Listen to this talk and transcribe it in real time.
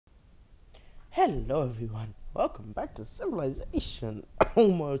Hello everyone, welcome back to Civilization.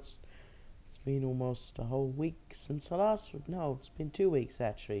 Almost, it's been almost a whole week since I last, no, it's been 2 weeks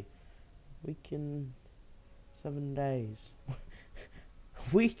actually. Week and 7 days.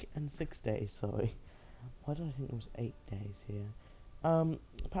 Week and 6 days, sorry. Why did I think it was 8 days here?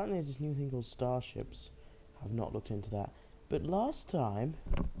 Apparently there's this new thing called starships. I've not looked into that. But last time,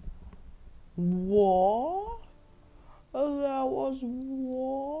 war? That was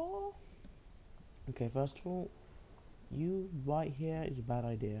war? Okay, first of all, you right here is a bad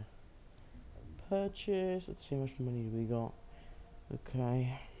idea. Purchase, let's see how much money we got. Okay,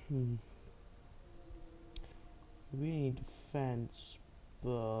 we really need defense,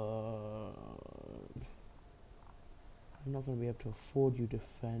 but I'm not going to be able to afford you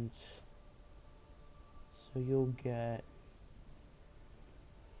defense. So you'll get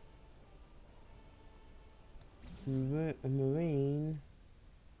a marine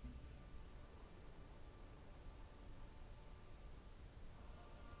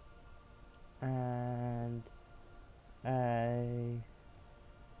and a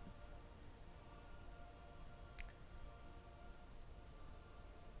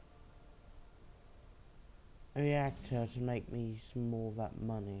reactor to make me some more of that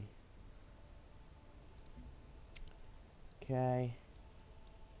money. Okay,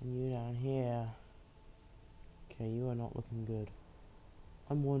 and you down here. Okay, you are not looking good.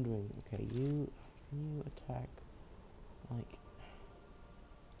 I'm wondering, okay, can you attack, like,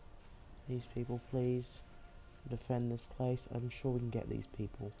 these people, please? Defend this place. I'm sure we can get these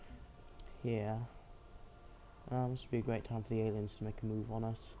people here. This would be a great time for the aliens to make a move on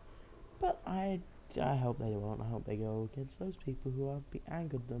us. But I hope they won't. I hope they go against those people who have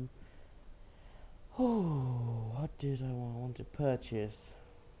angered them. Oh, what did I want to purchase?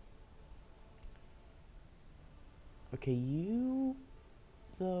 Okay, you,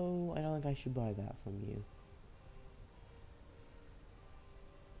 though, I don't think I should buy that from you.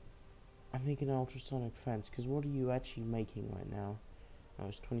 I'm making an ultrasonic fence, because what are you actually making right now? Oh,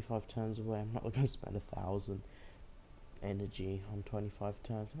 it's 25 turns away. I'm not going to spend 1,000 energy on 25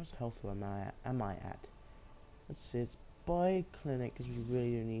 turns. How much health am I at? Let's see, it's buy a clinic, because we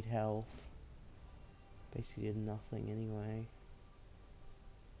really do need health. Basically did nothing anyway.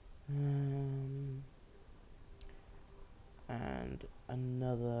 And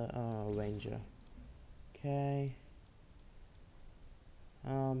another, ranger. Okay.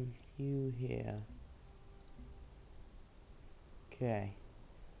 You here. Okay.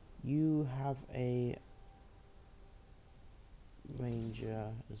 You have a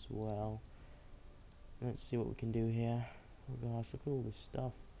ranger as well. Let's see what we can do here. Oh gosh, look at all this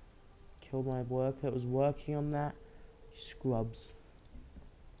stuff. Killed my worker that was working on that. Scrubs.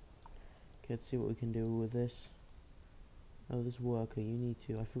 Okay, let's see what we can do with this. Oh, this worker, you need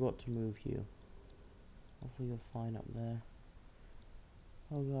to. I forgot to move you. Hopefully you're fine up there.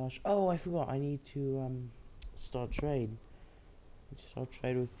 Oh gosh. Oh, I forgot. I need to start trade. Start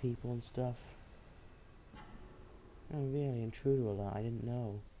trade with people and stuff. Oh, really? Intruder alert. I didn't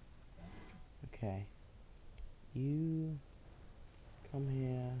know. Okay. You come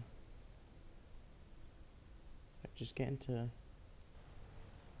here. Just get into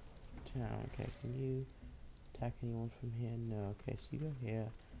town. Okay. Can you attack anyone from here? No. Okay. So you go here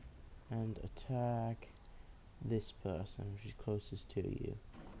and attack this person, which is closest to you.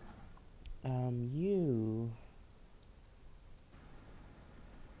 You.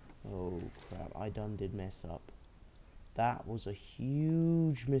 Oh crap! I did mess up. That was a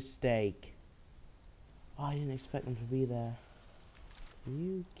huge mistake. Oh, I didn't expect them to be there.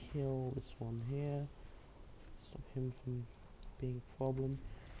 You kill this one here. Stop him from being a problem.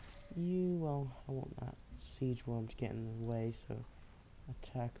 You, well, I want that siege worm to get in the way, so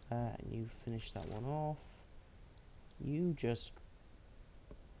attack that and you finish that one off. You just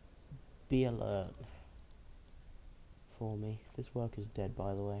be alert for me. This worker's dead,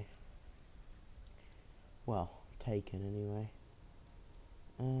 by the way. Well, taken anyway.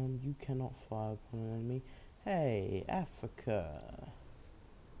 You cannot fire upon an enemy. Hey, Africa.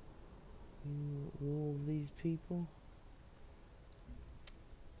 All of these people?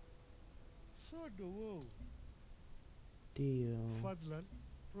 So the woe. Deal. Fadlan,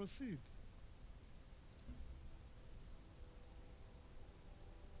 proceed.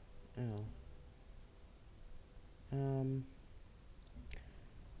 Oh.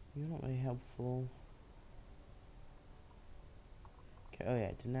 You're not very helpful. Okay, oh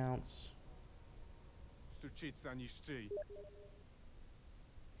yeah, denounce. Okay,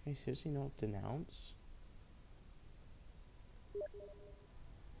 seriously not denounce?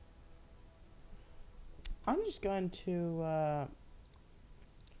 I'm just going to,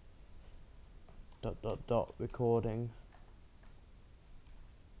 recording.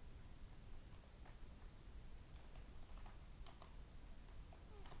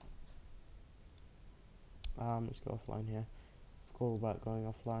 Let's go offline here. Forgot about going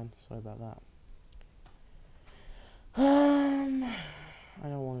offline. Sorry about that. I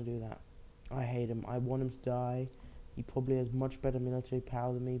don't want to do that. I hate him. I want him to die. He probably has much better military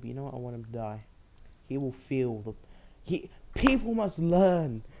power than me, but you know what? I want him to die. He will feel the... People must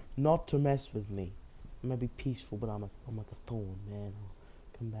learn not to mess with me. I may be peaceful, but I'm like a thorn, man.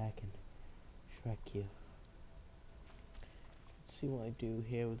 I'll come back and shrek you. Let's see what I do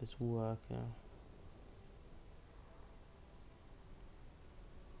here with this worker.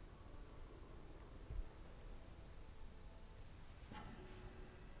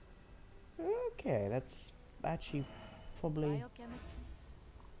 Okay, that's actually probably...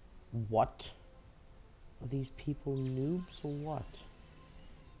 What? Are these people noobs or what?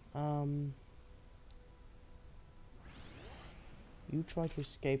 You try to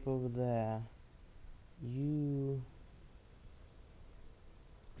escape over there. You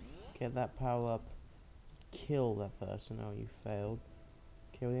get that power up. Kill that person. Oh, you failed.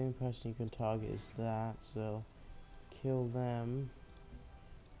 Okay, well, the only person you can target is that, so kill them.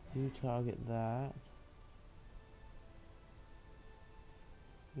 You target that.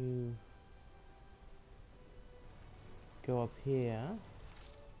 You go up here.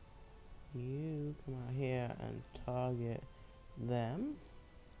 You come out here and target them.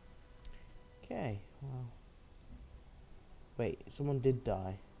 Okay, well. Wait, someone did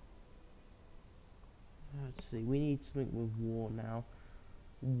die. Let's see, we need something with war now.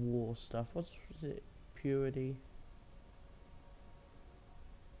 War stuff. Was it? Purity?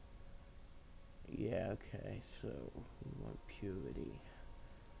 Yeah, okay, so we want purity.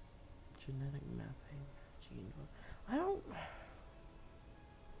 Genetic mapping. Gene. I don't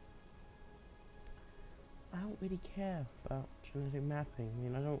really care about genetic mapping. I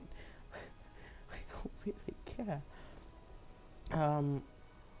mean, I don't really care.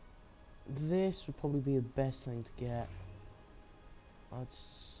 This would probably be the best thing to get. I'd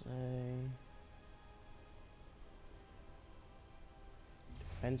say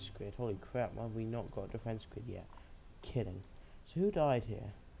defense grid. Holy crap! Why have we not got a defense grid yet? Kidding. So who died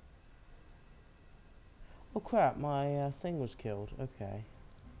here? Oh crap! My thing was killed. Okay.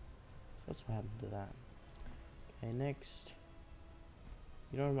 So that's what happened to that. Okay, next.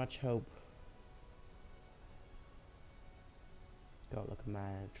 You don't have much hope. Go like a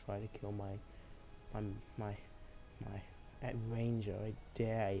man and try to kill my ranger. I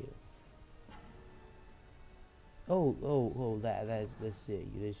dare you. Oh, that's it.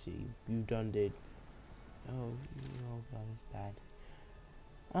 You done did. Oh, God, that's bad.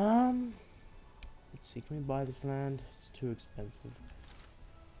 Let's see. Can we buy this land? It's too expensive.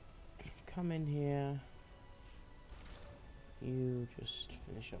 Come in here. You just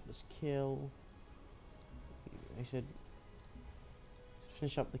finish up this kill. I said,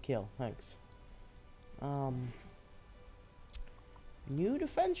 finish up the kill. Thanks. New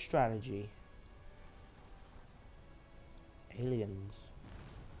defense strategy. Aliens.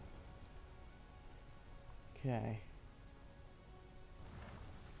 Okay.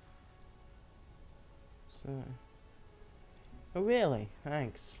 So. Oh really?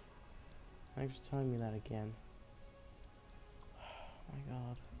 Thanks. Thanks for telling me that again. Oh my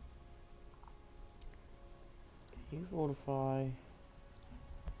god. Can you fortify?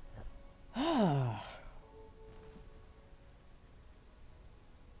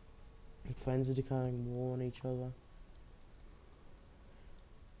 Friends are declaring war on each other.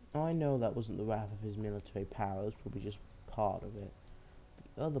 I know that wasn't the wrath of his military power, it was probably just part of it.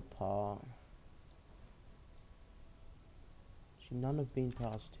 The other part... Actually, none have been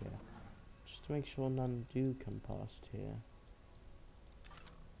past here. Just to make sure none do come past here.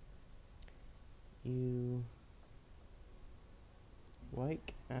 You...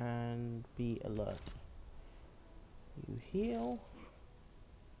 wake and be alert. You heal.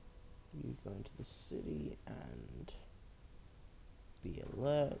 You go into the city and be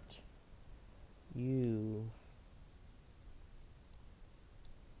alert. You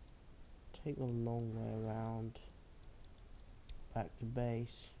take the long way around back to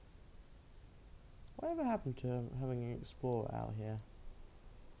base. Whatever happened to having an explorer out here?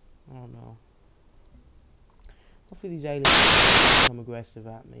 I don't know. Hopefully these aliens become aggressive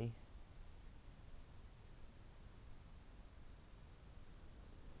at me.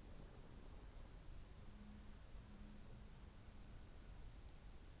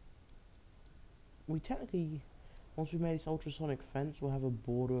 We technically, once we made this ultrasonic fence, we'll have a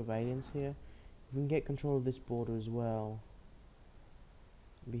border of aliens here. If we can get control of this border as well.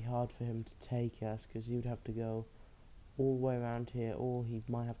 It'd be hard for him to take us because he would have to go all the way around here, or he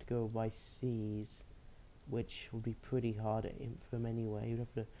might have to go by seas, which would be pretty hard for him anyway. He'd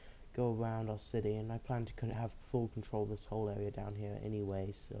have to go around our city, and I plan to have full control of this whole area down here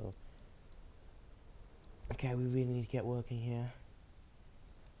anyway, so... Okay, we really need to get working here.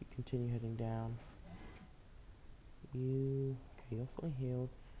 You continue heading down. You... Okay, you're fully healed.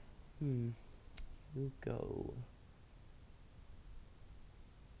 You go...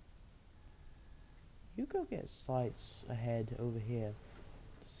 You go get sights ahead over here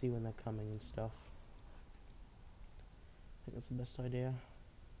to see when they're coming and stuff. I think that's the best idea.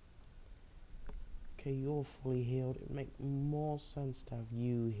 Okay, you're fully healed. It would make more sense to have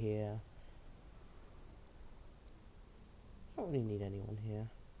you here. I don't really need anyone here.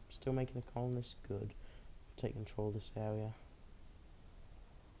 Still making a colonist? Good. Take control of this area.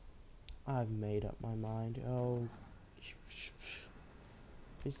 I've made up my mind. Oh.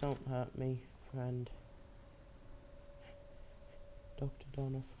 Please don't hurt me, friend. Dr.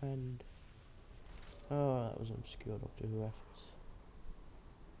 Donner, friend. Oh, that was an obscure Doctor Who reference.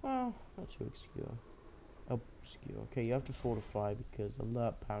 Well, not too obscure. Obscure. Okay, you have to fortify because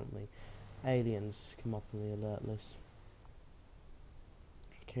alert, apparently. Aliens come up on the alert list.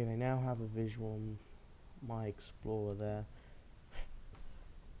 Okay, they now have a visual on my explorer there.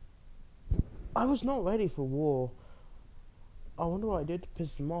 I was not ready for war. I wonder what I did to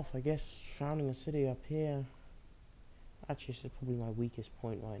piss them off. I guess founding a city up here. Actually, this is probably my weakest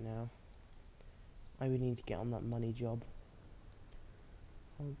point right now. I really need to get on that money job.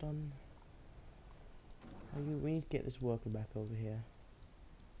 Hold on. We need to get this worker back over here.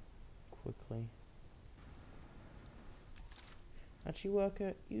 Quickly. Actually,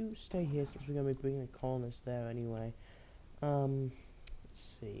 worker, you stay here since we're going to be bringing a colonist there anyway.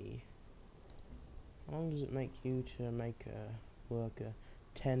 Let's see. How long does it make you to make a worker?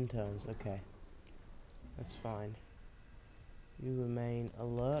 10 turns, okay. That's fine. You remain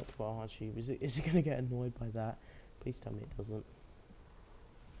alert. Well, actually, is it going to get annoyed by that? Please tell me it doesn't.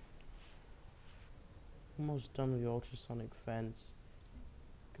 Almost done with the ultrasonic fence.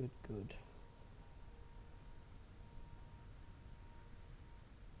 Good, good.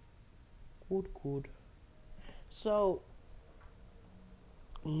 Good, good. So,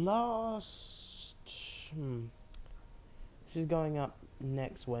 this is going up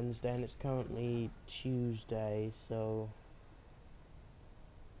next Wednesday, and it's currently Tuesday, so...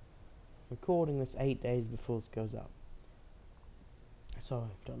 recording this 8 days before this goes up.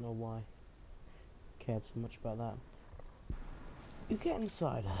 Sorry, don't know why I cared so much about that. You get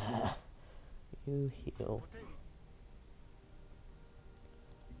inside there. You heal.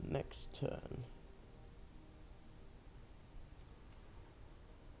 Next turn.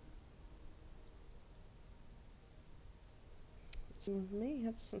 It's me?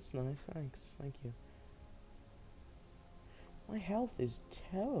 That's nice, thanks. Thank you. My health is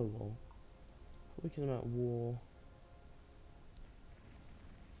terrible. Probably because I'm at war.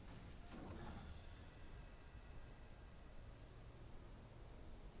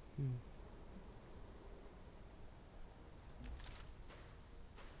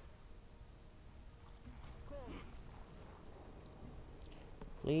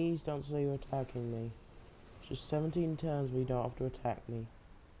 Please don't say you're attacking me. Just 17 turns, we don't have to attack me.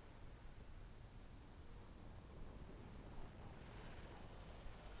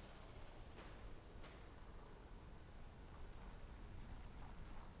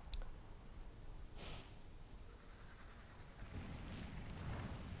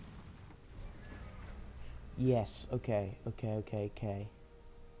 Yes, okay. Is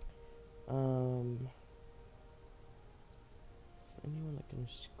anyone that can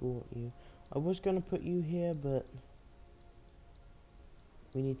escort you? I was gonna put you here, but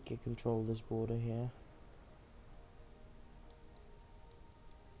we need to get control of this border here.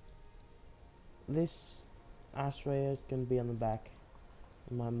 This Astra is gonna be on the back.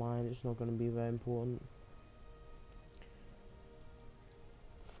 In my mind, it's not gonna be very important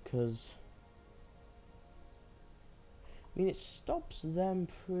because I mean it stops them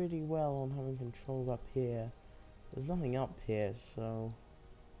pretty well on having control up here. There's nothing up here, so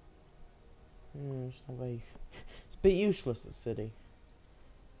yeah, it's not very. It's a bit useless, the city.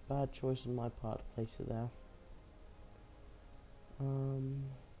 Bad choice on my part to place it there.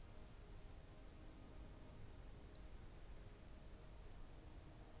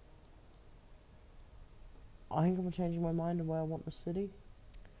 I think I'm changing my mind on where I want the city.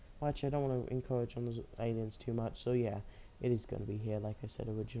 Well, actually, I don't want to encourage on the aliens too much, so yeah, it is going to be here, like I said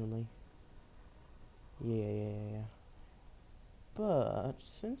originally. Yeah. But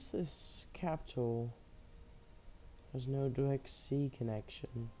since this capital There's no direct sea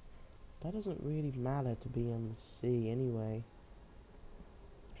connection. That doesn't really matter to be on the sea anyway.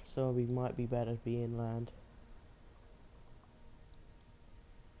 So we might be better to be inland.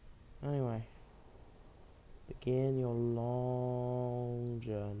 Anyway. Begin your long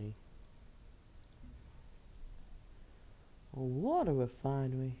journey. A water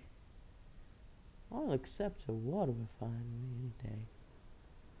refinery. I'll accept a water refinery any day.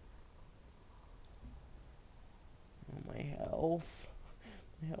 Oh, my health.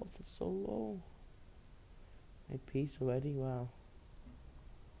 My health is so low. My peace already? Wow.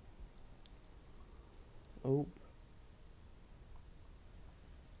 Oh.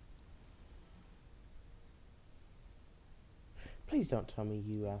 Please don't tell me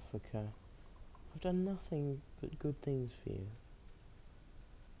you, Africa. I've done nothing but good things for you.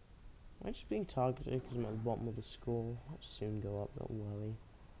 Am I just being targeted because I'm at the bottom of the score? I'll soon go up, don't worry.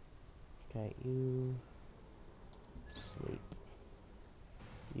 Okay, you sleep.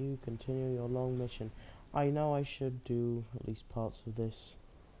 You continue your long mission. I know I should do at least parts of this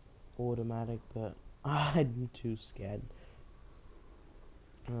automatic, but I'm too scared.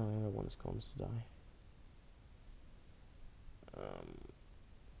 I don't want Scones to die.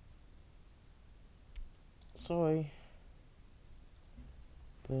 Sorry,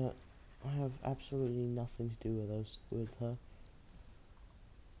 but I have absolutely nothing to do with her.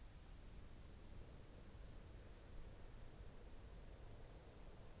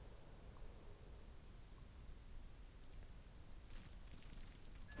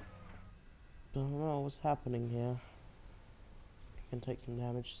 Don't know what's happening here. I can take some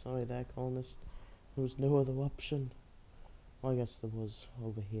damage. Sorry there, colonist. There was no other option. Well, I guess there was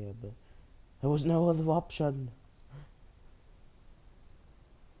over here, but there was no other option.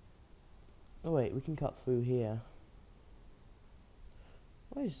 Oh wait, we can cut through here.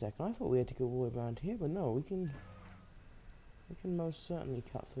 Wait a second, I thought we had to go all the way around here, but no, we can most certainly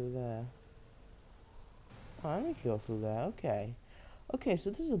cut through there. Oh, we can go through there, okay. Okay,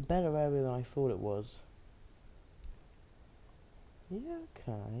 so this is a better area than I thought it was. Yeah,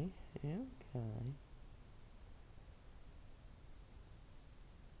 okay. Yeah, okay.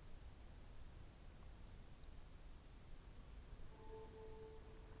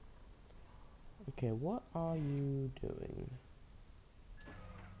 Okay, what are you doing?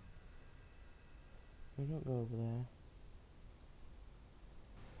 We don't go over there.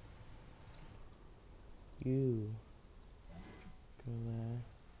 You go there.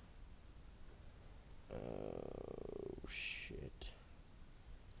 Oh, shit.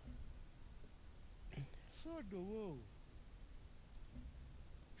 So the world.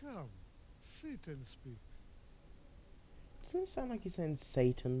 Come, sit and speak. Doesn't it sound like you're saying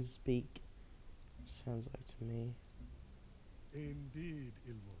Satan speak? Sounds like to me. Indeed,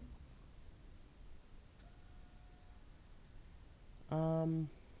 Ilmo.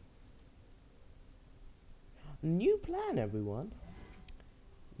 New plan, everyone.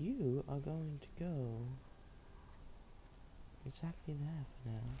 You are going to go exactly there for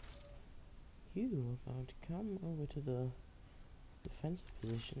now. You are going to come over to the defensive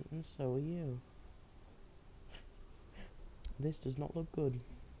position, and so are you. This does not look good.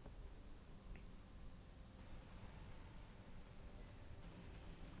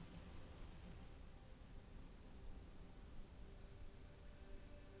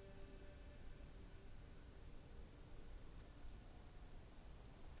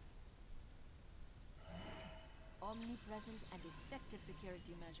 Omnipresent and effective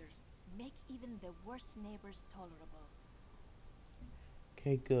security measures make even the worst neighbors tolerable.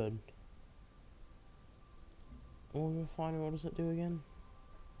 Okay, good. All refinery, what does it do again?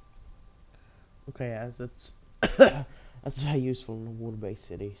 Okay, as that's that's very useful in a water-based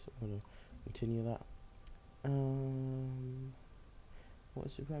city, so I'm gonna continue that. What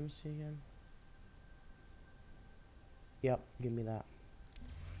is supremacy again? Yep, give me that.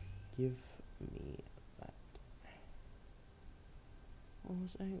 Give me that. What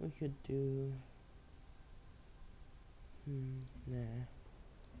was I think we could do? Nah.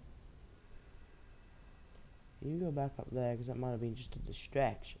 You go back up there, because that might have been just a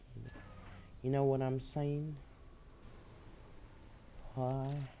distraction. You know what I'm saying? Why?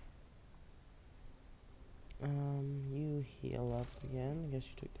 You heal up again. I guess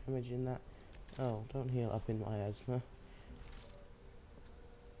you took damage in that. Oh, don't heal up in my asthma.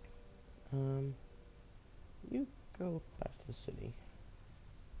 You go back to the city.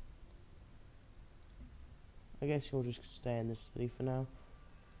 I guess you'll just stay in this city for now.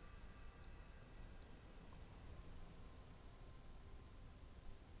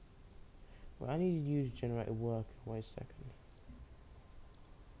 Well, I needed you to generate a worker. Wait a second.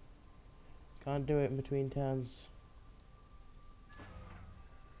 Can't do it in between turns.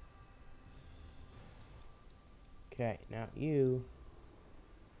 Okay, now you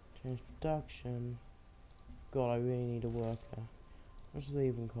change production. God, I really need a worker. What's the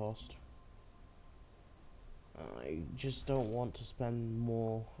even cost? I just don't want to spend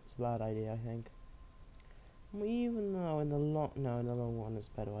more. It's a bad idea, I think. Even though in the long run it's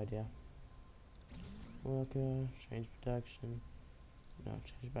a better idea. Worker, change production. No,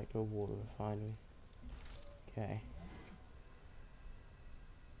 change back to a water refinery. Okay.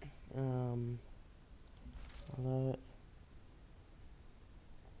 Alert.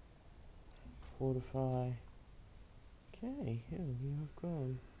 Fortify. Okay, yeah, you have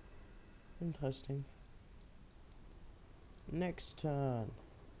grown. Interesting. Next turn.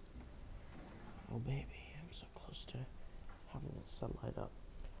 Oh baby, I'm so close to having that sunlight up.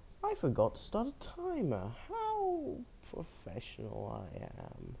 I forgot to start a timer. How professional I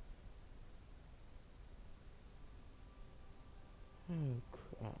am. Oh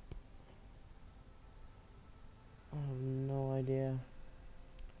crap. I have no idea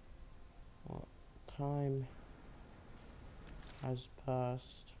what time has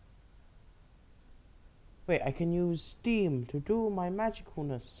passed. Wait, I can use Steam to do my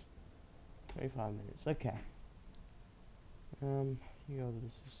magicalness. 25 minutes, okay. You go to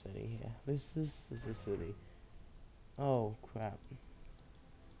this city here. This is a city. Oh crap.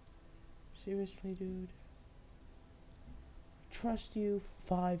 Seriously, dude? Trust you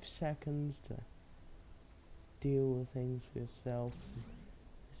 5 seconds to deal with things for yourself.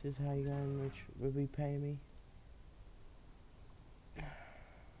 This is how you're going to repay me?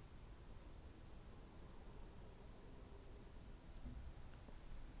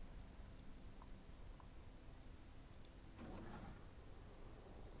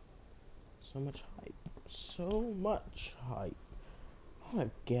 So much hype. So much hype. Not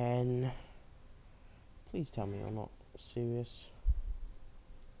again. Please tell me you're not serious.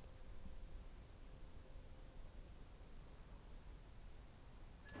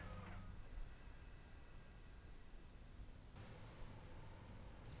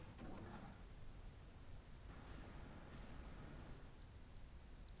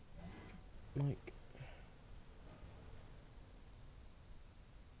 Like,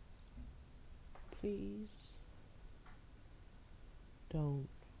 please don't.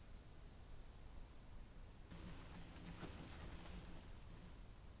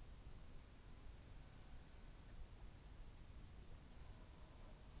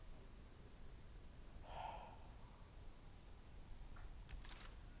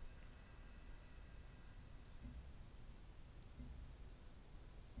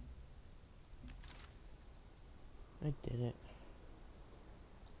 I did it.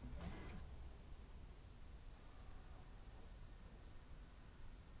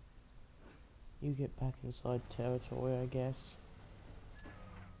 You get back inside territory, I guess.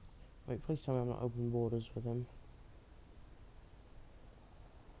 Wait, please tell me I'm not open borders with him.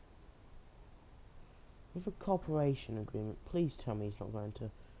 With a cooperation agreement, please tell me he's not going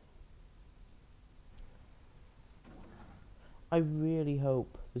to. I really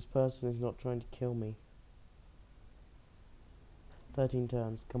hope this person is not trying to kill me. 13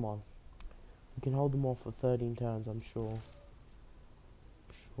 turns, come on. We can hold them off for 13 turns, I'm sure.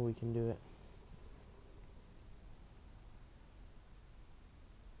 I'm sure we can do it.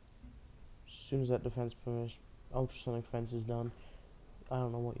 As soon as that defense ultrasonic fence is done, I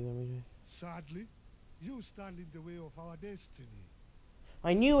don't know what you're gonna be doing. Sadly, you stand in the way of our destiny.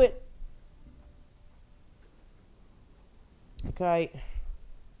 I knew it! Okay.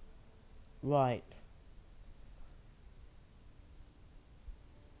 Right.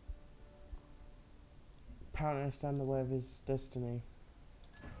 Apparently I stand in the way of his destiny.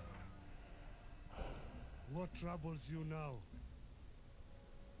 What troubles you now?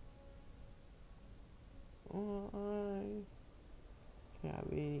 Oh, I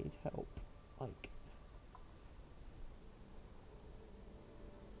really need help. Like,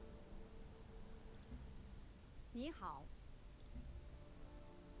 你好，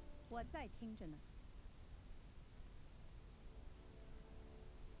我在听着呢。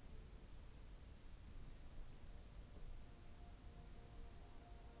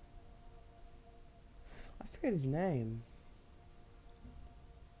I forget his name.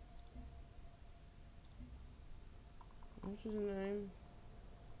 What's his name?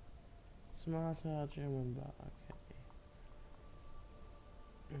 Smarter German bar.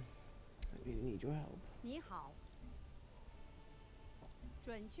 Okay. I really need your help. 你好，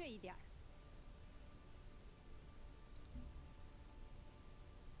准确一点儿。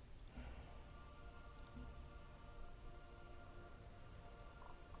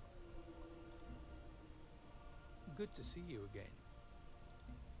Good to see you again.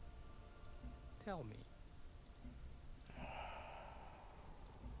 Tell me,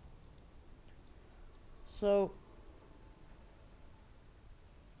 So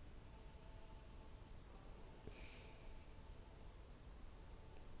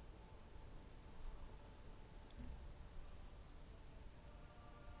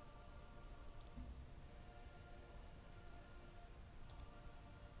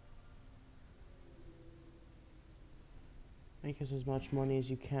make us as much money as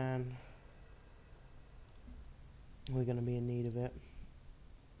you can. We're gonna be in need of it.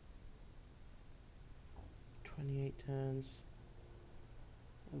 28 turns.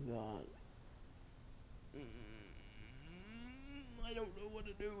 Oh god. I don't know what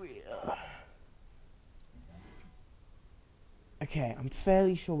to do here. Okay, I'm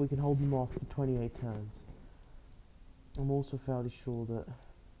fairly sure we can hold them off for 28 turns. I'm also fairly sure that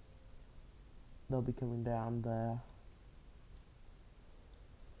they'll be coming down there.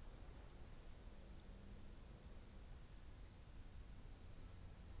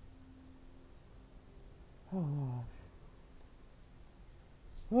 Oh gosh.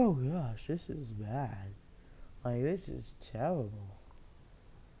 Oh gosh, this is bad. Like, this is terrible.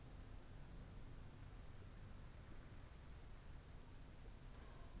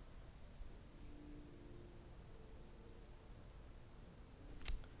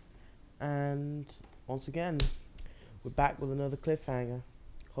 And once again, we're back with another cliffhanger.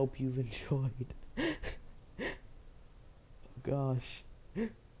 Hope you've enjoyed. Oh gosh.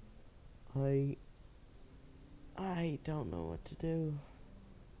 I don't know what to do.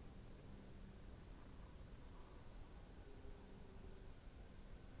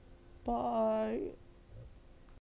 Bye.